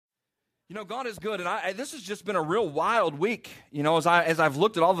You know, God is good, and this has just been a real wild week. You know, as I've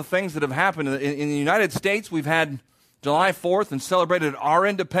looked at all the things that have happened in the United States, we've had July 4th and celebrated our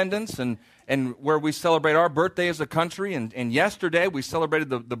independence, and where we celebrate our birthday as a country. And yesterday we celebrated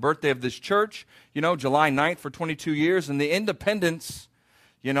the birthday of this church. You know, July 9th for 22 years, and the independence.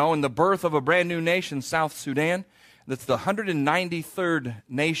 You know, and the birth of a brand new nation, South Sudan. That's the 193rd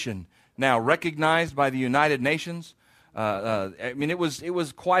nation now recognized by the United Nations. I mean, it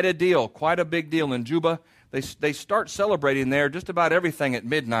was quite a deal, quite a big deal in Juba. They start celebrating there just about everything at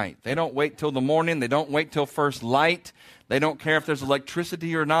midnight. They don't wait till the morning. They don't wait till first light. They don't care if there's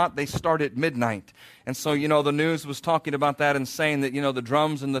electricity or not. They start at midnight. And so, you know, the news was talking about that and saying that, you know, the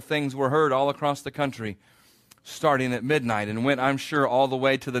drums and the things were heard all across the country starting at midnight and went, I'm sure, all the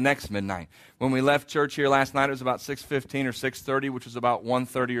way to the next midnight. When we left church here last night, it was about 6:15 or 6:30, which was about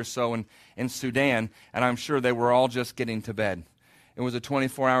 1:30 or so in Sudan, and I'm sure they were all just getting to bed. It was a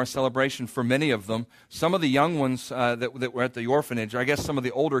 24-hour celebration for many of them. Some of the young ones that were at the orphanage, or I guess some of the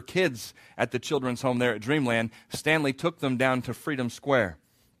older kids at the children's home there at Dreamland, Stanley took them down to Freedom Square.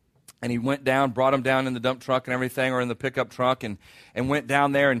 And he went down, brought them down in the dump truck and everything, or in the pickup truck, and went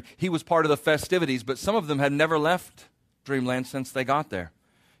down there. And he was part of the festivities, but some of them had never left Dreamland since they got there.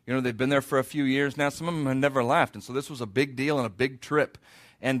 You know, they've been there for a few years now. Some of them had never left. And so this was a big deal and a big trip.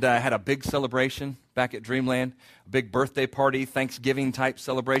 And had a big celebration back at Dreamland, a big birthday party, Thanksgiving-type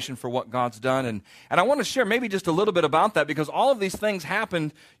celebration for what God's done. And I want to share maybe just a little bit about that, because all of these things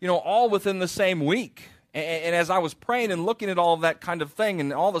happened, you know, all within the same week. And as I was praying and looking at all of that kind of thing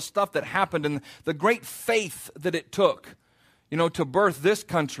and all the stuff that happened and the great faith that it took, you know, to birth this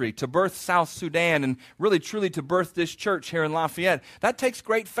country, to birth South Sudan, and really truly to birth this church here in Lafayette, that takes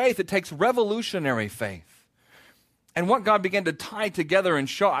great faith. It takes revolutionary faith. And what God began to tie together and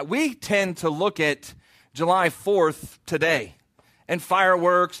show, we tend to look at July 4th today and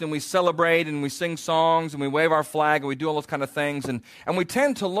fireworks, and we celebrate, and we sing songs, and we wave our flag, and we do all those kind of things. And we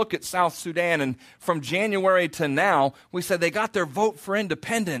tend to look at South Sudan, and from January to now, we said they got their vote for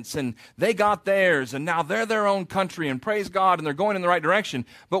independence, and they got theirs, and now they're their own country, and praise God, and they're going in the right direction.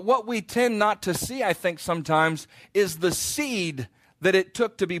 But what we tend not to see, I think, sometimes, is the seed that it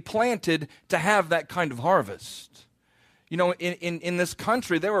took to be planted to have that kind of harvest. You know, in this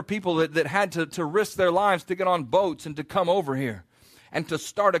country, there were people that had to risk their lives to get on boats and to come over here and to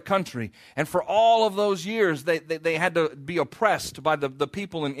start a country. And for all of those years, they had to be oppressed by the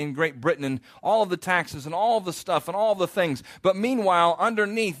people in Great Britain, and all of the taxes and all of the stuff and all of the things. But meanwhile,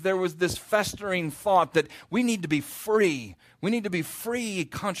 underneath, there was this festering thought that we need to be free. We need to be free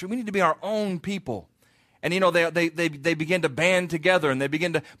country. We need to be our own people. And, you know, they began to band together, and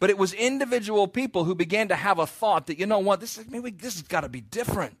but it was individual people who began to have a thought that, you know what, this has got to be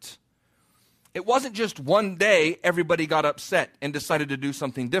different. It wasn't just one day everybody got upset and decided to do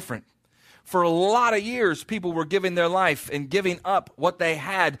something different. For a lot of years, people were giving their life and giving up what they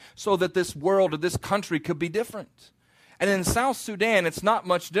had so that this world or this country could be different. And in South Sudan, it's not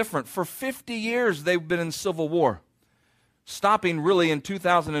much different. For 50 years, they've been in civil war. Stopping really in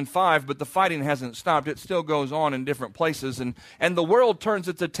 2005, but the fighting hasn't stopped. It still goes on in different places. And the world turns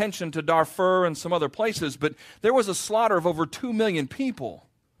its attention to Darfur and some other places, but there was a slaughter of over 2 million people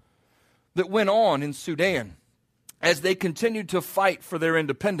that went on in Sudan as they continued to fight for their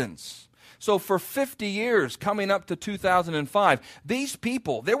independence. So for 50 years, coming up to 2005, these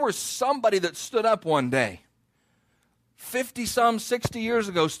people, there was somebody that stood up one day, 50-some, 60 years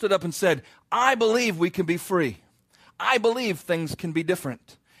ago, stood up and said, I believe we can be free. I believe things can be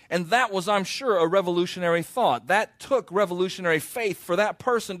different. And that was, I'm sure, a revolutionary thought. That took revolutionary faith for that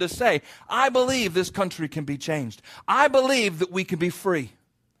person to say, I believe this country can be changed. I believe that we can be free.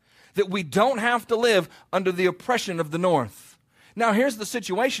 That we don't have to live under the oppression of the North. Now, here's the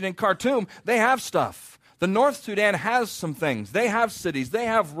situation in Khartoum. They have stuff. The North Sudan has some things. They have cities. They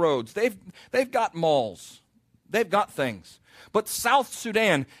have roads. They've got malls. They've got things. But South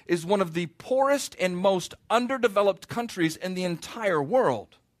Sudan is one of the poorest and most underdeveloped countries in the entire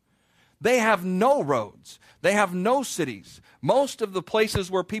world. They have no roads. They have no cities. Most of the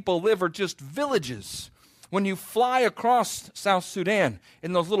places where people live are just villages. When you fly across South Sudan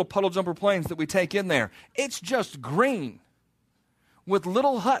in those little puddle jumper planes that we take in there, it's just green with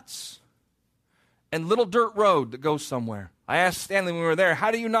little huts and little dirt road that goes somewhere. I asked Stanley when we were there,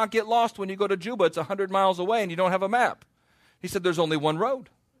 how do you not get lost when you go to Juba? It's 100 miles away and you don't have a map. He said, there's only one road.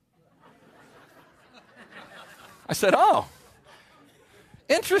 I said, oh,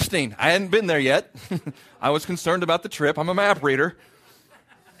 interesting. I hadn't been there yet. I was concerned about the trip. I'm a map reader.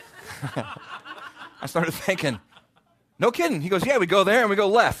 I started thinking, no kidding. He goes, yeah, we go there and we go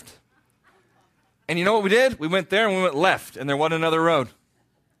left. And you know what we did? We went there and we went left, and there wasn't another road.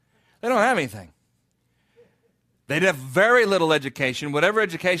 They don't have anything. They'd have very little education. Whatever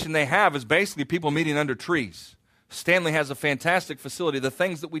education they have is basically people meeting under trees. Stanley has a fantastic facility. The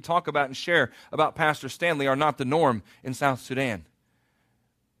things that we talk about and share about Pastor Stanley are not the norm in South Sudan.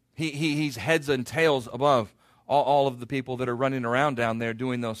 He's heads and tails above all of the people that are running around down there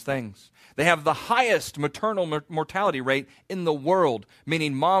doing those things. They have the highest maternal mortality rate in the world,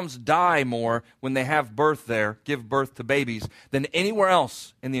 meaning moms die more when they have birth there, give birth to babies, than anywhere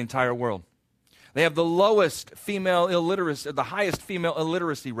else in the entire world. They have the lowest female illiteracy, the highest female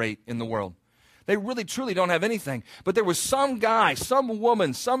illiteracy rate in the world. They really, truly don't have anything. But there was some guy, some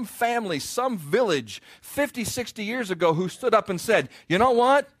woman, some family, some village 50, 60 years ago who stood up and said, you know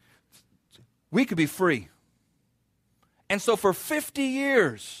what? We could be free. And so for 50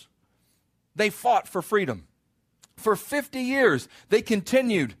 years, they fought for freedom. For 50 years, they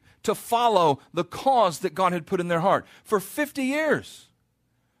continued to follow the cause that God had put in their heart. For 50 years.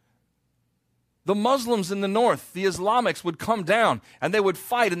 The Muslims in the north, the Islamics, would come down and they would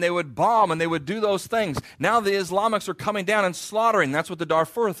fight and they would bomb and they would do those things. Now the Islamics are coming down and slaughtering. That's what the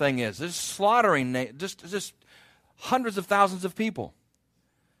Darfur thing is. They're slaughtering just hundreds of thousands of people.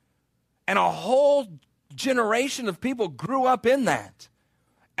 And a whole generation of people grew up in that.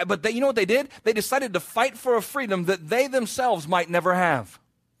 But you know what they did? They decided to fight for a freedom that they themselves might never have.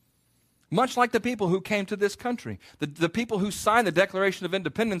 Much like the people who came to this country. The people who signed the Declaration of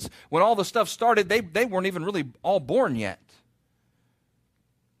Independence, when all the stuff started, they weren't even really all born yet.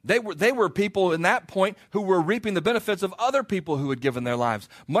 They were people in that point who were reaping the benefits of other people who had given their lives.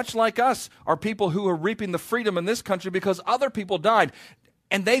 Much like us are people who are reaping the freedom in this country because other people died.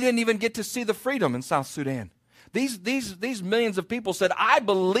 And they didn't even get to see the freedom in South Sudan. These millions of people said, I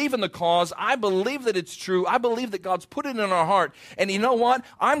believe in the cause. I believe that it's true. I believe that God's put it in our heart. And you know what?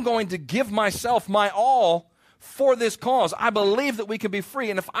 I'm going to give myself my all for this cause. I believe that we can be free.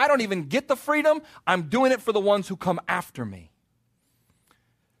 And if I don't even get the freedom, I'm doing it for the ones who come after me.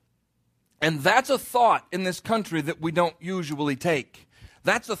 And that's a thought in this country that we don't usually take.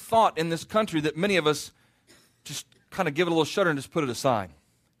 That's a thought in this country that many of us just kind of give it a little shudder and just put it aside.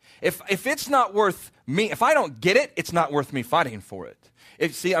 If it's not worth me, if I don't get it, it's not worth me fighting for it.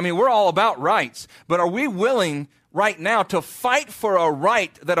 We're all about rights, but are we willing right now to fight for a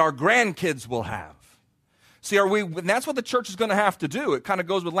right that our grandkids will have? And that's what the church is going to have to do. It kind of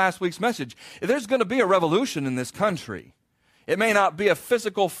goes with last week's message. There's going to be a revolution in this country. It may not be a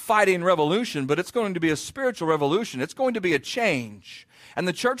physical fighting revolution, but it's going to be a spiritual revolution. It's going to be a change. And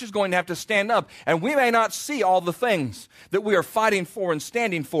the church is going to have to stand up. And we may not see all the things that we are fighting for and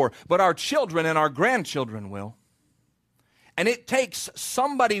standing for, but our children and our grandchildren will. And it takes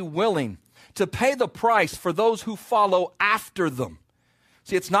somebody willing to pay the price for those who follow after them.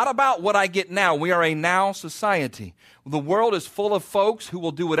 See, it's not about what I get now. We are a now society. The world is full of folks who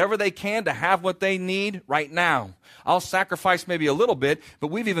will do whatever they can to have what they need right now. I'll sacrifice maybe a little bit, but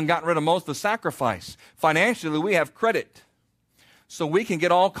we've even gotten rid of most of the sacrifice. Financially, we have credit. So we can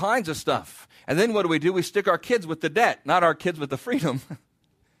get all kinds of stuff. And then what do? We stick our kids with the debt, not our kids with the freedom.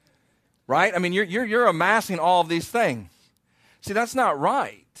 Right? I mean, you're amassing all of these things. See, that's not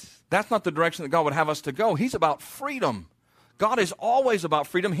right. That's not the direction that God would have us to go. He's about freedom. God is always about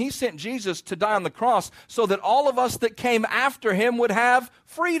freedom. He sent Jesus to die on the cross so that all of us that came after him would have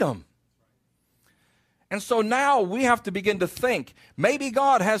freedom. And so now we have to begin to think, maybe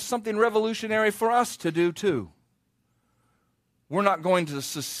God has something revolutionary for us to do too. We're not going to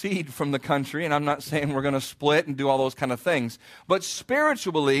secede from the country, and I'm not saying we're going to split and do all those kind of things. But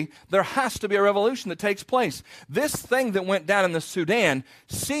spiritually, there has to be a revolution that takes place. This thing that went down in the Sudan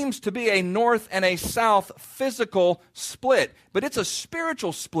seems to be a north and a south physical split. But it's a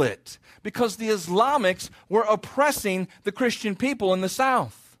spiritual split because the Islamics were oppressing the Christian people in the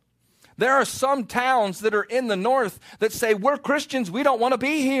south. There are some towns that are in the north that say, we're Christians, we don't want to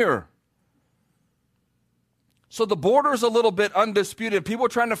be here. So the border is a little bit undisputed. People are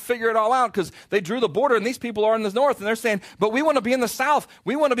trying to figure it all out because they drew the border and these people are in the north and they're saying, but we want to be in the south.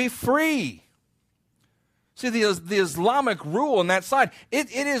 We want to be free. See, the Islamic rule on that side, it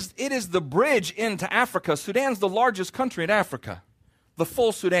is the bridge into Africa. Sudan's the largest country in Africa. The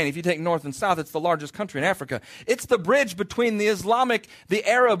full Sudan, if you take north and south, it's the largest country in Africa. It's the bridge between the Islamic, the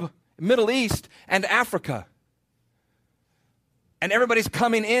Arab, Middle East, and Africa. And everybody's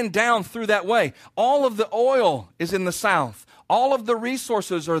coming in down through that way. All of the oil is in the south. All of the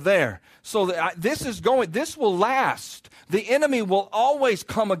resources are there. So this will last. The enemy will always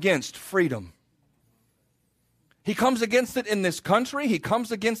come against freedom. He comes against it in this country. He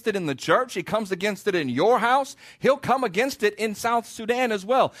comes against it in the church. He comes against it in your house. He'll come against it in South Sudan as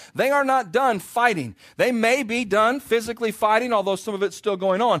well. They are not done fighting. They may be done physically fighting, although some of it's still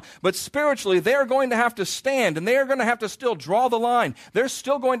going on. But spiritually, they are going to have to stand, and they are going to have to still draw the line. They're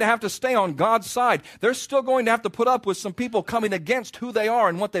still going to have to stay on God's side. They're still going to have to put up with some people coming against who they are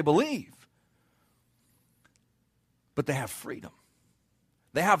and what they believe. But they have freedom.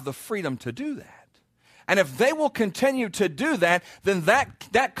 They have the freedom to do that. And if they will continue to do that, then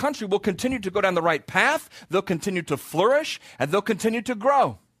that country will continue to go down the right path. They'll continue to flourish, and they'll continue to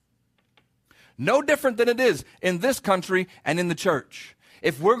grow. No different than it is in this country and in the church.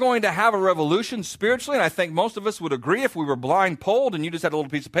 If we're going to have a revolution spiritually, and I think most of us would agree if we were blind polled and you just had a little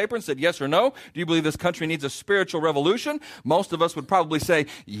piece of paper and said yes or no, do you believe this country needs a spiritual revolution? Most of us would probably say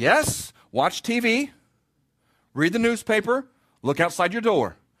yes, watch TV, read the newspaper, look outside your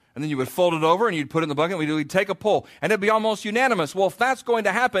door. And then you would fold it over and you'd put it in the bucket and we'd take a poll. And it'd be almost unanimous. Well, if that's going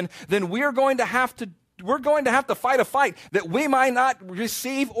to happen, then we're going to have to fight a fight that we might not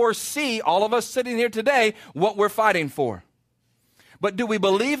receive or see, all of us sitting here today, what we're fighting for. But do we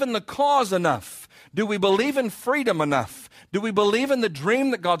believe in the cause enough? Do we believe in freedom enough? Do we believe in the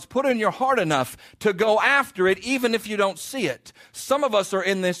dream that God's put in your heart enough to go after it even if you don't see it? Some of us are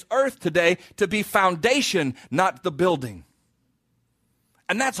in this earth today to be foundation, not the building.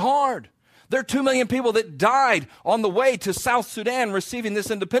 And that's hard. There are 2 million people that died on the way to South Sudan receiving this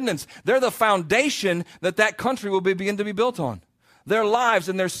independence. They're the foundation that country will begin to be built on. Their lives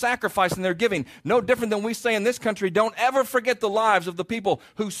and their sacrifice and their giving. No different than we say in this country, don't ever forget the lives of the people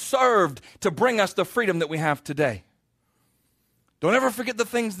who served to bring us the freedom that we have today. Don't ever forget the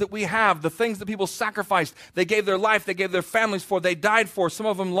things that we have, the things that people sacrificed. They gave their life, they gave their families for, they died for. Some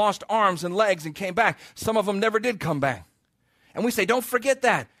of them lost arms and legs and came back. Some of them never did come back. And we say, don't forget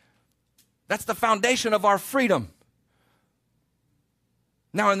that. That's the foundation of our freedom.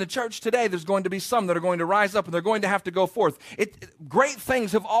 Now, in the church today, there's going to be some that are going to rise up and they're going to have to go forth. Great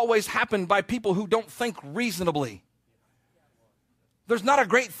things have always happened by people who don't think reasonably. There's not a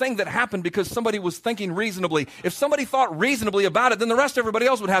great thing that happened because somebody was thinking reasonably. If somebody thought reasonably about it, then the rest of everybody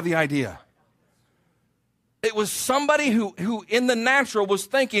else would have the idea. It was somebody who in the natural was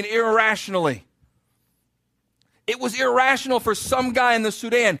thinking irrationally. It was irrational for some guy in the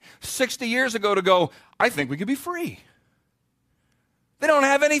Sudan 60 years ago to go, I think we could be free. They don't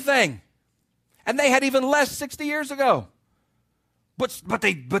have anything. And they had even less 60 years ago. But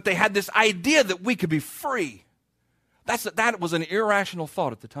they had this idea that we could be free. That was an irrational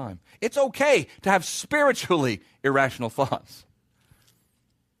thought at the time. It's okay to have spiritually irrational thoughts.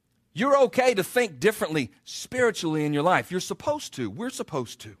 You're okay to think differently spiritually in your life. You're supposed to. We're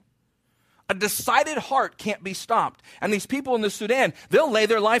supposed to. A decided heart can't be stopped. And these people in the Sudan, they'll lay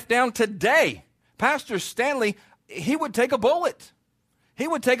their life down today. Pastor Stanley, he would take a bullet. He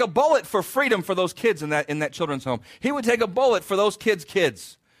would take a bullet for freedom for those kids in that children's home. He would take a bullet for those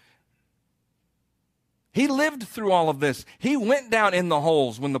kids. He lived through all of this. He went down in the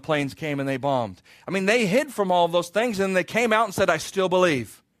holes when the planes came and they bombed. I mean, they hid from all of those things and they came out and said, I still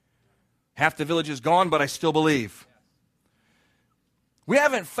believe. Half the village is gone, but I still believe. We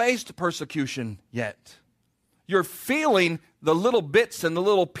haven't faced persecution yet. You're feeling the little bits and the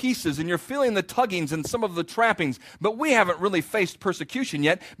little pieces, and you're feeling the tuggings and some of the trappings, but we haven't really faced persecution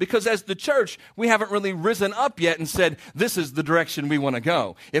yet because as the church, we haven't really risen up yet and said, this is the direction we want to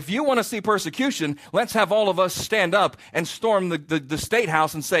go. If you want to see persecution, let's have all of us stand up and storm the State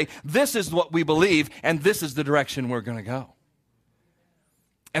House and say, this is what we believe, and this is the direction we're going to go.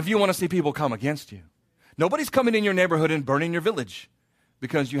 If you want to see people come against you, nobody's coming in your neighborhood and burning your village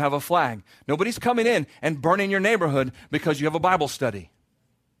because you have a flag. Nobody's coming in and burning your neighborhood because you have a Bible study.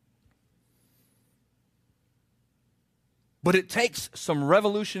 But it takes some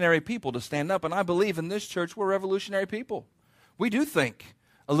revolutionary people to stand up, and I believe in this church we're revolutionary people. We do think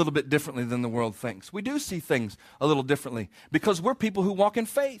a little bit differently than the world thinks. We do see things a little differently because we're people who walk in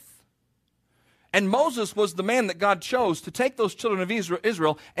faith. And Moses was the man that God chose to take those children of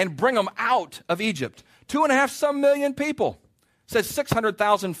Israel and bring them out of Egypt. 2.5 million people. It says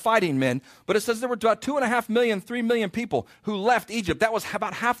 600,000 fighting men, but it says there were about 2.5 million, 3 million people who left Egypt. That was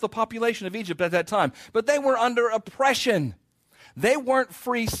about half the population of Egypt at that time. But they were under oppression. They weren't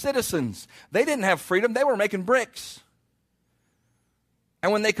free citizens. They didn't have freedom. They were making bricks.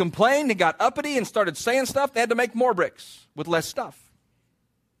 And when they complained and got uppity and started saying stuff, they had to make more bricks with less stuff.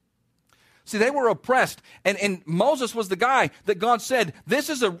 See, they were oppressed, and Moses was the guy that God said,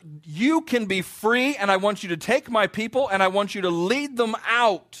 you can be free, and I want you to take my people, and I want you to lead them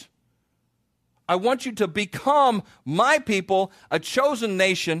out I want you to become my people, a chosen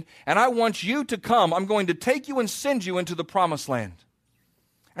nation, and I want you to come. I'm going to take you and send you into the promised land.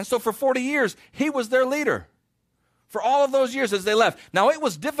 And so for 40 years, he was their leader. For all of those years as they left. Now, it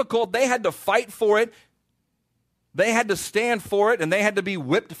was difficult. They had to fight for it. They had to stand for it, and they had to be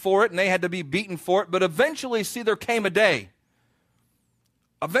whipped for it, and they had to be beaten for it. But eventually, see, there came a day.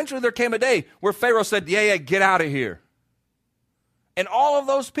 Eventually, there came a day where Pharaoh said, yeah, get out of here. And all of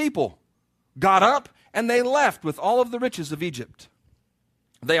those people got up, and they left with all of the riches of Egypt.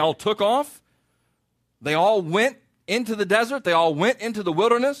 They all took off. They all went into the desert. They all went into the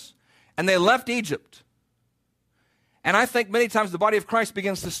wilderness, and they left Egypt. And I think many times the body of Christ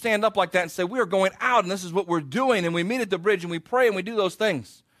begins to stand up like that and say, we are going out, and this is what we're doing, and we meet at the bridge, and we pray, and we do those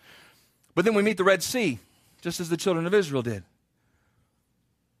things. But then we meet the Red Sea, just as the children of Israel did.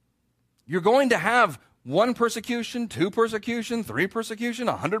 You're going to have 1 persecution, 2 persecution, 3 persecution,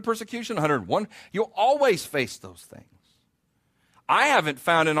 100 persecution, 101. You'll always face those things. I haven't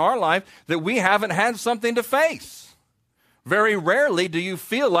found in our life that we haven't had something to face. Very rarely do you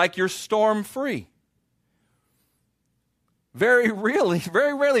feel like you're storm-free. Very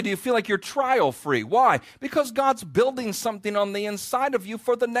rarely do you feel like you're trial-free. Why? Because God's building something on the inside of you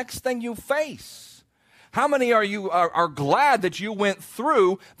for the next thing you face. How many are glad that you went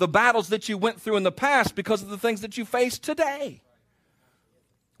through the battles that you went through in the past because of the things that you face today?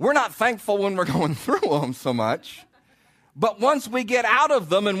 We're not thankful when we're going through them so much. But once we get out of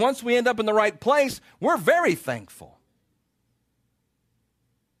them and once we end up in the right place, we're very thankful.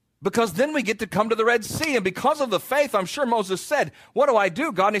 Because then we get to come to the Red Sea. And because of the faith, I'm sure Moses said, what do I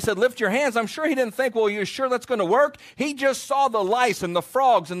do, God? And he said, lift your hands. I'm sure he didn't think, well, are you sure that's going to work? He just saw the lice and the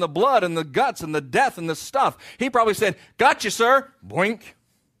frogs and the blood and the guts and the death and the stuff. He probably said, got you, sir. Boink.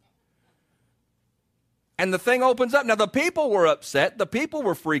 And the thing opens up. Now, the people were upset. The people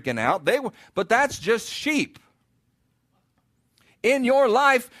were freaking out. But that's just sheep. In your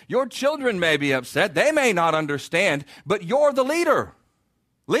life, your children may be upset. They may not understand, but you're the leader.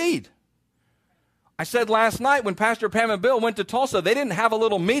 Lead. I said last night when Pastor Pam and Bill went to Tulsa, they didn't have a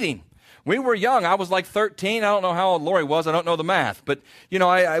little meeting. We were young. I was like 13. I don't know how old Lori was. I don't know the math. But,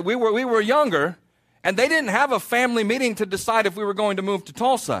 we were younger, and they didn't have a family meeting to decide if we were going to move to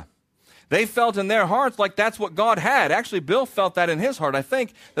Tulsa. They felt in their hearts like that's what God had. Actually, Bill felt that in his heart. I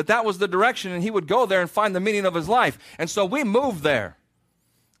think that was the direction, and he would go there and find the meaning of his life. And so we moved there.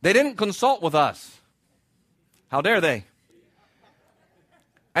 They didn't consult with us. How dare they?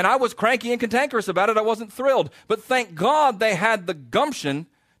 And I was cranky and cantankerous about it. I wasn't thrilled. But thank God they had the gumption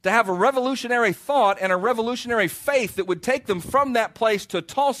to have a revolutionary thought and a revolutionary faith that would take them from that place to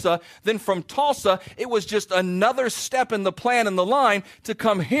Tulsa. Then from Tulsa, it was just another step in the plan and the line to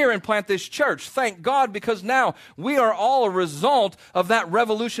come here and plant this church. Thank God, because now we are all a result of that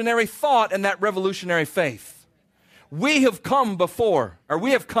revolutionary thought and that revolutionary faith. We have come before, or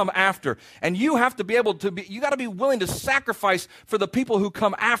we have come after, and you have to be able to be, you got to be willing to sacrifice for the people who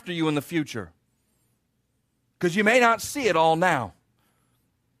come after you in the future. Because you may not see it all now.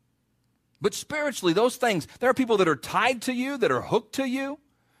 But spiritually, those things, there are people that are tied to you, that are hooked to you,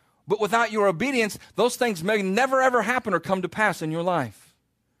 but without your obedience, those things may never ever happen or come to pass in your life.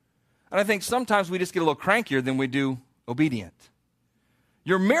 And I think sometimes we just get a little crankier than we do obedient.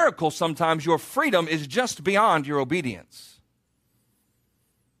 Your miracle sometimes, your freedom is just beyond your obedience.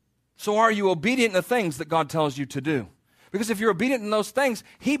 So are you obedient in the things that God tells you to do? Because if you're obedient in those things,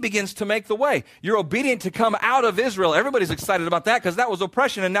 he begins to make the way. You're obedient to come out of Israel. Everybody's excited about that because that was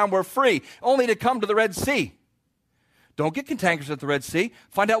oppression and now we're free, only to come to the Red Sea. Don't get cantankerous at the Red Sea.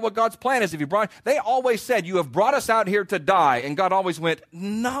 Find out what God's plan is. They always said, you have brought us out here to die. And God always went,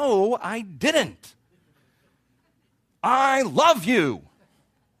 no, I didn't. I love you.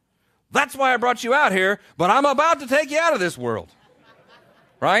 That's why I brought you out here, but I'm about to take you out of this world.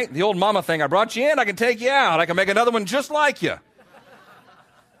 Right? The old mama thing, I brought you in, I can take you out. I can make another one just like you.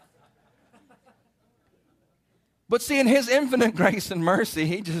 But see, in his infinite grace and mercy,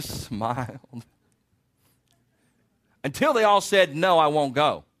 he just smiled. Until they all said, no, I won't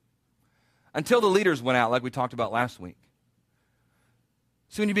go. Until the leaders went out, like we talked about last week.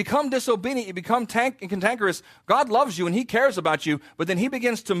 So when you become disobedient, you become cantankerous, God loves you and he cares about you, but then he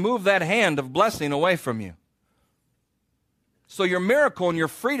begins to move that hand of blessing away from you. So your miracle and your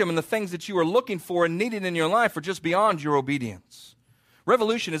freedom and the things that you are looking for and needing in your life are just beyond your obedience.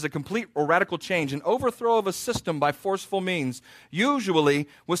 Revolution is a complete or radical change, an overthrow of a system by forceful means, usually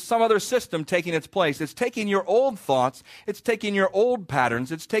with some other system taking its place. It's taking your old thoughts, it's taking your old patterns,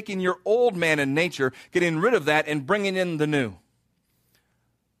 it's taking your old man and nature, getting rid of that and bringing in the new.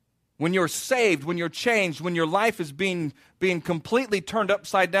 when you're saved, when you're changed, when your life is being completely turned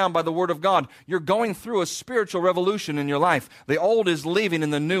upside down by the Word of God, you're going through a spiritual revolution in your life. The old is leaving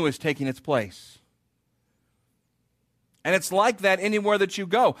and the new is taking its place. And it's like that anywhere that you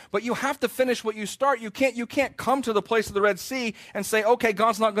go. But you have to finish what you start. You can't come to the place of the Red Sea and say, okay,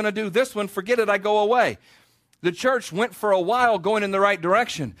 God's not going to do this one. Forget it, I go away. The church went for a while going in the right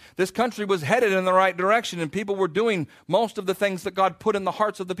direction. This country was headed in the right direction, and people were doing most of the things that God put in the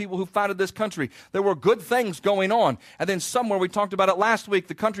hearts of the people who founded this country. There were good things going on. And then somewhere, we talked about it last week,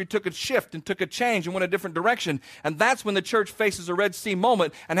 the country took a shift and took a change and went a different direction. And that's when the church faces a Red Sea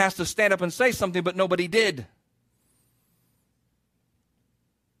moment and has to stand up and say something, but nobody did.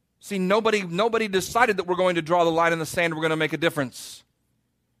 See, nobody decided that we're going to draw the line in the sand, we're going to make a difference.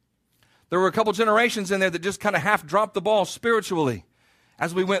 There were a couple generations in there that just kind of half dropped the ball spiritually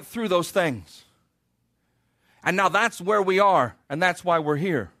as we went through those things. And now that's where we are, and that's why we're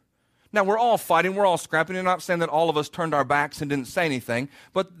here. Now, we're all fighting, we're all scrapping. I'm not saying that all of us turned our backs and didn't say anything,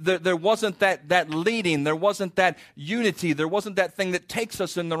 but there wasn't that leading, there wasn't that unity, there wasn't that thing that takes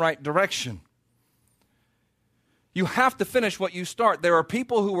us in the right direction. You have to finish what you start. There are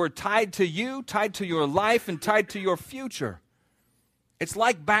people who are tied to you, tied to your life, and tied to your future. It's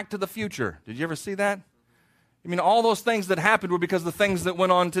like Back to the Future. Did you ever see that? I mean, all those things that happened were because of the things that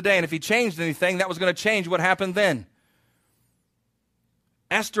went on today. And if he changed anything, that was going to change what happened then.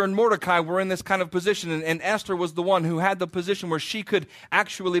 Esther and Mordecai were in this kind of position. And Esther was the one who had the position where she could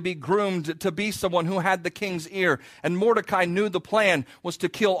actually be groomed to be someone who had the king's ear. And Mordecai knew the plan was to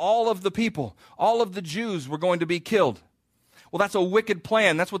kill all of the people. All of the Jews were going to be killed. Well, that's a wicked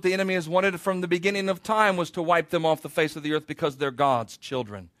plan. That's what the enemy has wanted from the beginning of time, was to wipe them off the face of the earth because they're God's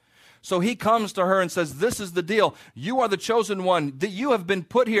children. So he comes to her and says, this is the deal. You are the chosen one. That you have been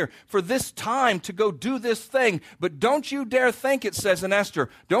put here for this time to go do this thing. But don't you dare think, it says in Esther,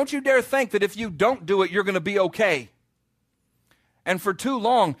 don't you dare think that if you don't do it, you're going to be okay. And for too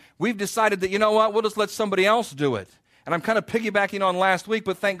long, we've decided that, you know what, we'll just let somebody else do it. And I'm kind of piggybacking on last week,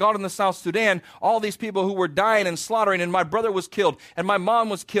 but thank God in the South Sudan, all these people who were dying and slaughtering, and my brother was killed, and my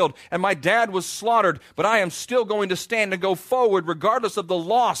mom was killed, and my dad was slaughtered, but I am still going to stand and go forward regardless of the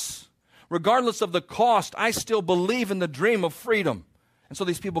loss, regardless of the cost. I still believe in the dream of freedom. And so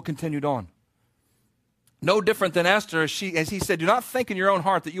these people continued on. No different than Esther, as he said, do not think in your own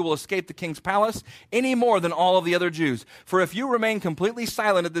heart that you will escape the king's palace any more than all of the other Jews. For if you remain completely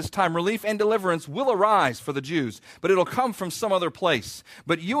silent at this time, relief and deliverance will arise for the Jews, but it'll come from some other place.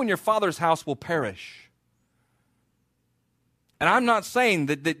 But you and your father's house will perish. And I'm not saying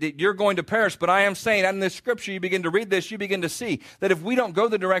that you're going to perish, but I am saying, in this scripture, you begin to read this, you begin to see that if we don't go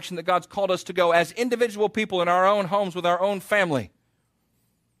the direction that God's called us to go as individual people in our own homes with our own family,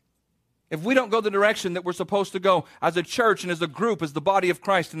 if we don't go the direction that we're supposed to go as a church and as a group, as the body of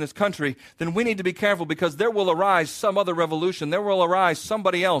Christ in this country, then we need to be careful, because there will arise some other revolution. There will arise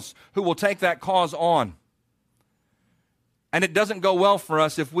somebody else who will take that cause on. And it doesn't go well for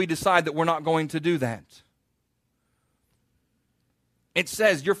us if we decide that we're not going to do that. It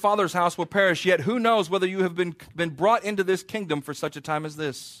says, your father's house will perish, yet who knows whether you have been brought into this kingdom for such a time as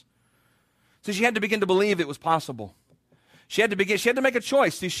this. So she had to begin to believe it was possible. She had to make a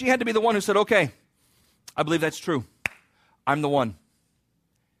choice. See, she had to be the one who said, okay, I believe that's true. I'm the one.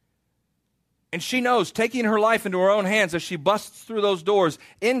 And she knows, taking her life into her own hands as she busts through those doors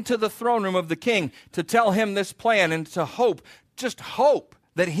into the throne room of the king to tell him this plan and to hope, just hope,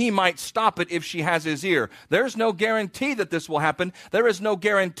 that he might stop it if she has his ear. There's no guarantee that this will happen. There is no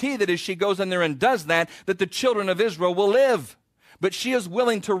guarantee that as she goes in there and does that the children of Israel will live. But she is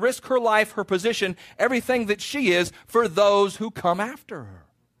willing to risk her life, her position, everything that she is for those who come after her.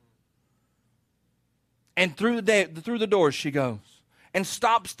 And through the doors she goes and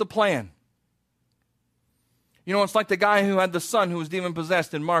stops the plan. You know, it's like the guy who had the son who was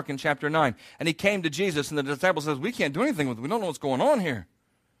demon-possessed in Mark in chapter 9. And he came to Jesus, and the disciple says, we can't do anything with it. We don't know what's going on here.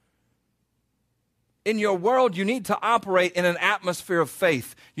 In your world, you need to operate in an atmosphere of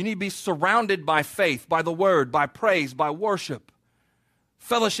faith. You need to be surrounded by faith, by the word, by praise, by worship.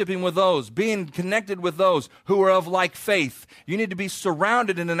 Fellowshipping with those, being connected with those who are of like faith. You need to be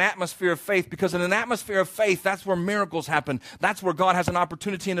surrounded in an atmosphere of faith, because in an atmosphere of faith, that's where miracles happen. That's where God has an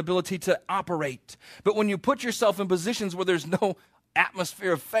opportunity and ability to operate. But when you put yourself in positions where there's no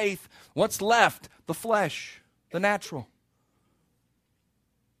atmosphere of faith, what's left? The flesh, the natural.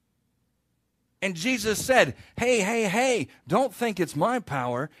 And Jesus said, hey, don't think it's my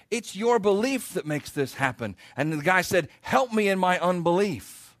power. It's your belief that makes this happen. And the guy said, help me in my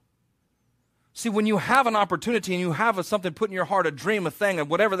unbelief. See, when you have an opportunity and you have something put in your heart, a dream, a thing,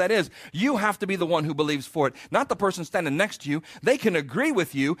 whatever that is, you have to be the one who believes for it, not the person standing next to you. They can agree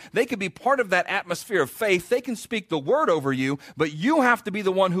with you. They can be part of that atmosphere of faith. They can speak the word over you, but you have to be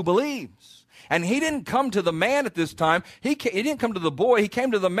the one who believes. And he didn't come to the man at this time. He didn't come to the boy. He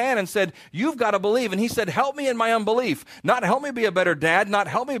came to the man and said, you've got to believe. And he said, help me in my unbelief. Not help me be a better dad, not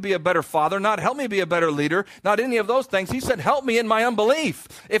help me be a better father, not help me be a better leader, not any of those things. He said, help me in my unbelief.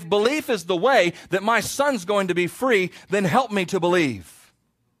 If belief is the way that my son's going to be free, then help me to believe.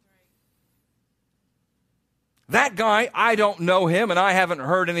 That guy, I don't know him and I haven't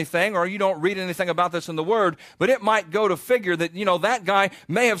heard anything, or you don't read anything about this in the Word, but it might go to figure that, that guy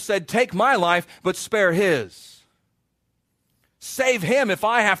may have said, take my life, but spare his. Save him if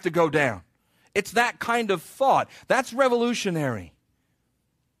I have to go down. It's that kind of thought. That's revolutionary.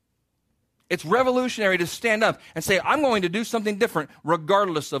 It's revolutionary to stand up and say, I'm going to do something different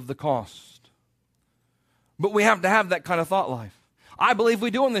regardless of the cost. But we have to have that kind of thought life. I believe we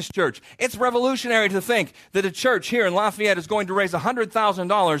do in this church. It's revolutionary to think that a church here in Lafayette is going to raise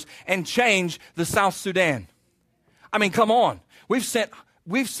 $100,000 and change the South Sudan. I mean, come on. We've sent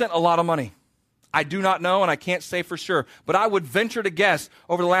a lot of money. I do not know, and I can't say for sure, but I would venture to guess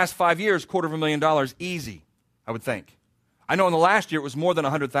over the last 5 years, $250,000 easy, I would think. I know in the last year it was more than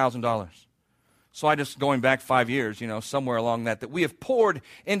 $100,000. So I just, going back 5 years, somewhere along that we have poured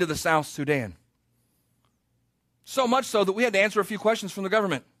into the South Sudan. So much so that we had to answer a few questions from the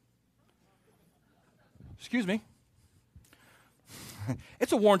government. Excuse me.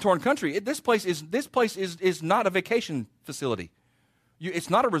 It's a war-torn country. This place is not a vacation facility. It's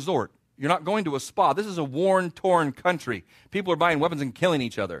not a resort. You're not going to a spa. This is a war-torn country. People are buying weapons and killing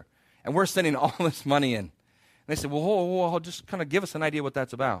each other. And we're sending all this money in. And they said, well, just kind of give us an idea what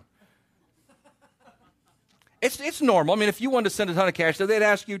that's about. It's normal. I mean, if you wanted to send a ton of cash, they'd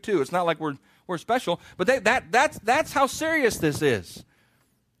ask you too. It's not like we're special. But that's how serious this is.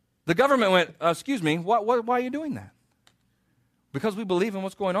 The government went, excuse me, why are you doing that? Because we believe in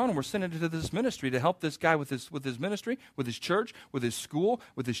what's going on, and we're sending it to this ministry to help this guy with his ministry, with his church, with his school,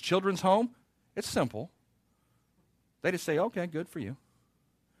 with his children's home. It's simple. They just say, okay, good for you.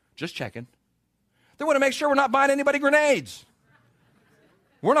 Just checking. They want to make sure we're not buying anybody grenades.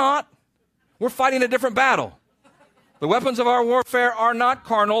 We're not. We're fighting a different battle. The weapons of our warfare are not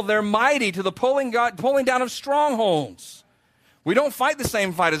carnal. They're mighty to the pulling down of strongholds. We don't fight the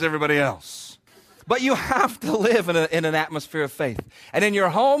same fight as everybody else. But you have to live in an atmosphere of faith. And in your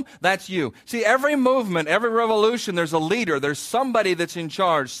home, that's you. See, every movement, every revolution, there's a leader. There's somebody that's in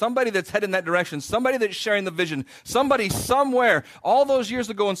charge, somebody that's heading that direction, somebody that's sharing the vision, somebody somewhere. All those years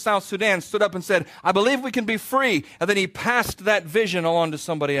ago in South Sudan stood up and said, I believe we can be free. And then he passed that vision on to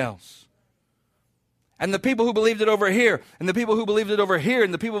somebody else. And the people who believed it over here, and the people who believed it over here,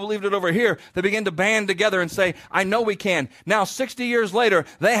 and the people who believed it over here, they began to band together and say, I know we can. Now, 60 years later,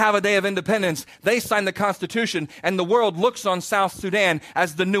 they have a day of independence. They signed the Constitution, and the world looks on South Sudan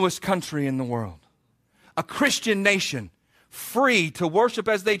as the newest country in the world. A Christian nation, free to worship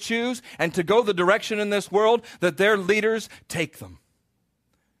as they choose and to go the direction in this world that their leaders take them.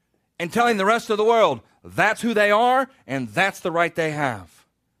 And telling the rest of the world, that's who they are, and that's the right they have.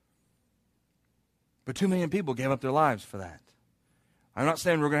 But 2 million people gave up their lives for that. I'm not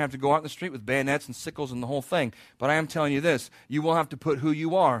saying we're going to have to go out in the street with bayonets and sickles and the whole thing, but I am telling you this, you will have to put who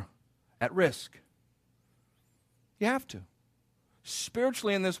you are at risk. You have to.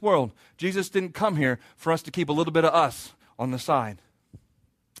 Spiritually in this world, Jesus didn't come here for us to keep a little bit of us on the side.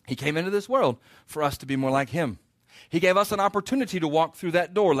 He came into this world for us to be more like him. He gave us an opportunity to walk through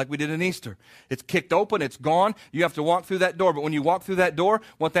that door like we did in Easter. It's kicked open, it's gone. You have to walk through that door. But when you walk through that door,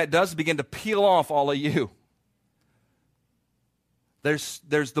 what that does is begin to peel off all of you. There's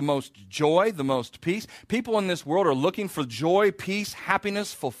the most joy, the most peace. People in this world are looking for joy, peace,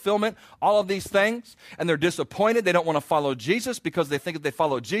 happiness, fulfillment, all of these things. And they're disappointed. They don't want to follow Jesus because they think if they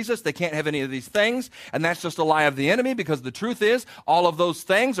follow Jesus, they can't have any of these things. And that's just a lie of the enemy, because the truth is all of those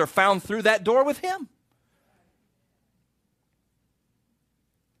things are found through that door with him.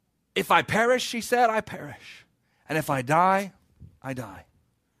 If I perish, she said, I perish. And if I die, I die.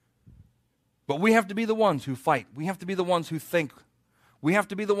 But we have to be the ones who fight. We have to be the ones who think. We have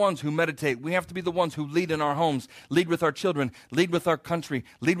to be the ones who meditate. We have to be the ones who lead in our homes, lead with our children, lead with our country,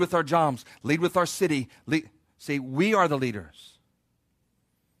 lead with our jobs, lead with our city. See, we are the leaders.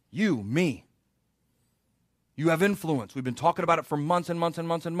 You, me. You have influence. We've been talking about it for months and months and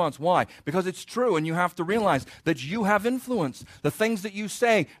months and months. Why? Because it's true, and you have to realize that you have influence. The things that you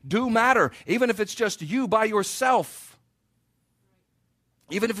say do matter, even if it's just you by yourself.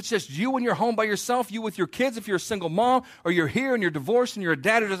 Even if it's just you in your home by yourself, you with your kids, if you're a single mom, or you're here and you're divorced and you're a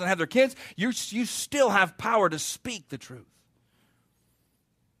dad who doesn't have their kids, you still have power to speak the truth.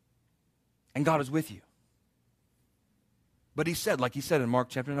 And God is with you. But he said, like he said in Mark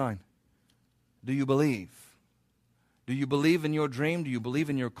chapter 9, do you believe? Do you believe in your dream? Do you believe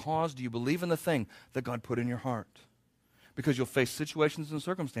in your cause? Do you believe in the thing that God put in your heart? Because you'll face situations and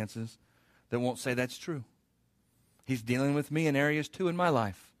circumstances that won't say that's true. He's dealing with me in areas too in my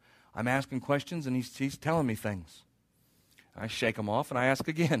life. I'm asking questions and he's telling me things. I shake them off and I ask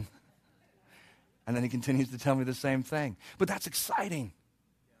again. And then he continues to tell me the same thing. But that's exciting.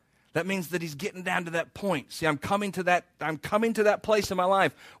 That means that he's getting down to that point. See, I'm coming to that place in my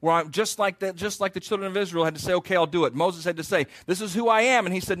life where I'm just like the children of Israel had to say, okay, I'll do it. Moses had to say, this is who I am.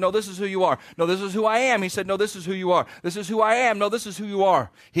 And he said, no, this is who you are. No, this is who I am. He said, no, this is who you are. This is who I am. No, this is who you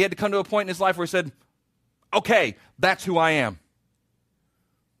are. He had to come to a point in his life where he said, okay, that's who I am.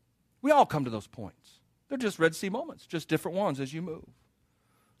 We all come to those points. They're just Red Sea moments, just different ones as you move.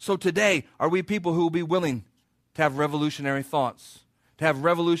 So today, are we people who will be willing to have revolutionary thoughts, to have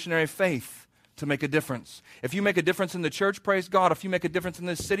revolutionary faith, to make a difference? If you make a difference in the church, praise God. If you make a difference in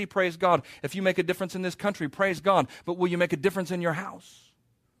this city, praise God. If you make a difference in this country, praise God. But will you make a difference in your house?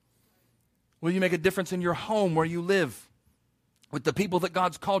 Will you make a difference in your home where you live? With the people that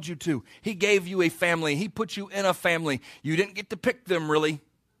God's called you to. He gave you a family. He put you in a family. You didn't get to pick them, really.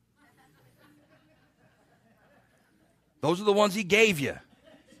 Those are the ones he gave you.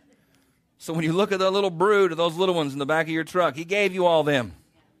 So when you look at the little brood of those little ones in the back of your truck, he gave you all them.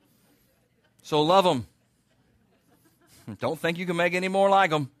 So love them. Don't think you can make any more like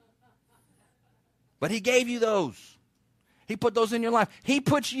them. But he gave you those. He put those in your life. He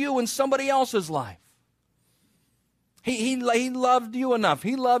puts you in somebody else's life. He loved you enough.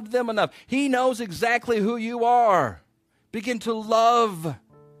 He loved them enough. He knows exactly who you are. Begin to love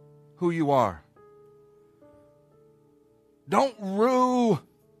who you are. Don't rue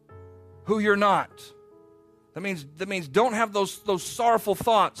who you're not. That means don't have those sorrowful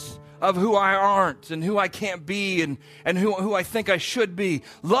thoughts of who I aren't and who I can't be and who I think I should be.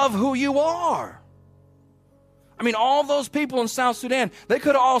 Love who you are. I mean, all those people in South Sudan, they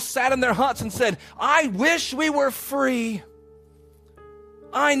could have all sat in their huts and said, I wish we were free.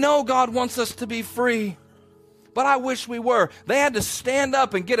 I know God wants us to be free, but I wish we were. They had to stand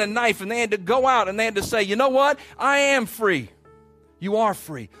up and get a knife, and they had to go out, and they had to say, you know what? I am free. You are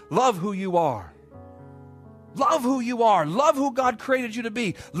free. Love who you are. Love who you are. Love who God created you to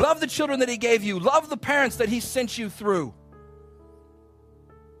be. Love the children that he gave you. Love the parents that he sent you through.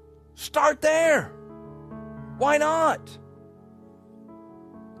 Start there. Why not?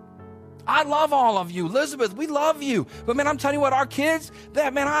 I love all of you. Elizabeth, we love you. But man, I'm telling you what, our kids,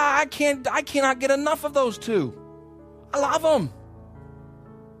 I cannot get enough of those two. I love them.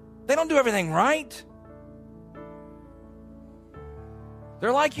 They don't do everything right.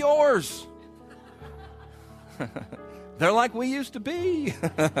 They're like yours. They're like we used to be.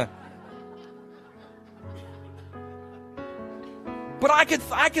 But I could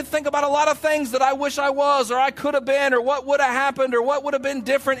think about a lot of things that I wish I was, or I could have been, or what would have happened, or what would have been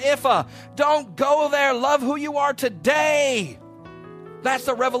different if. Don't go there. Love who you are today. That's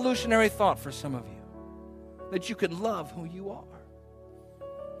a revolutionary thought for some of you. That you can love who you are.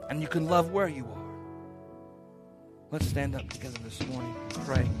 And you can love where you are. Let's stand up together this morning and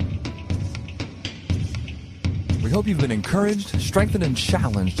pray. We hope you've been encouraged, strengthened, and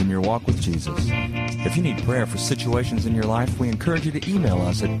challenged in your walk with Jesus. If you need prayer for situations in your life, we encourage you to email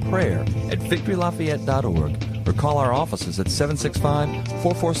us at prayer@victorylafayette.org or call our offices at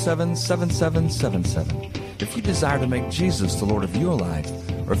 765-447-7777. If you desire to make Jesus the Lord of your life,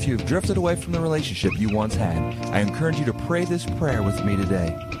 or if you have drifted away from the relationship you once had, I encourage you to pray this prayer with me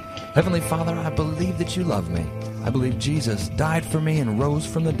today. Heavenly Father, I believe that you love me. I believe Jesus died for me and rose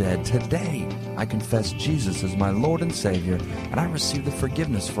from the dead. Today, I confess Jesus as my Lord and Savior, and I receive the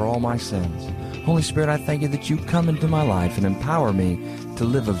forgiveness for all my sins. Holy Spirit, I thank you that you come into my life and empower me to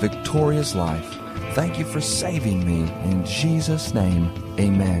live a victorious life. Thank you for saving me. In Jesus' name,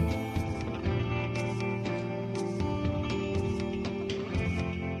 amen.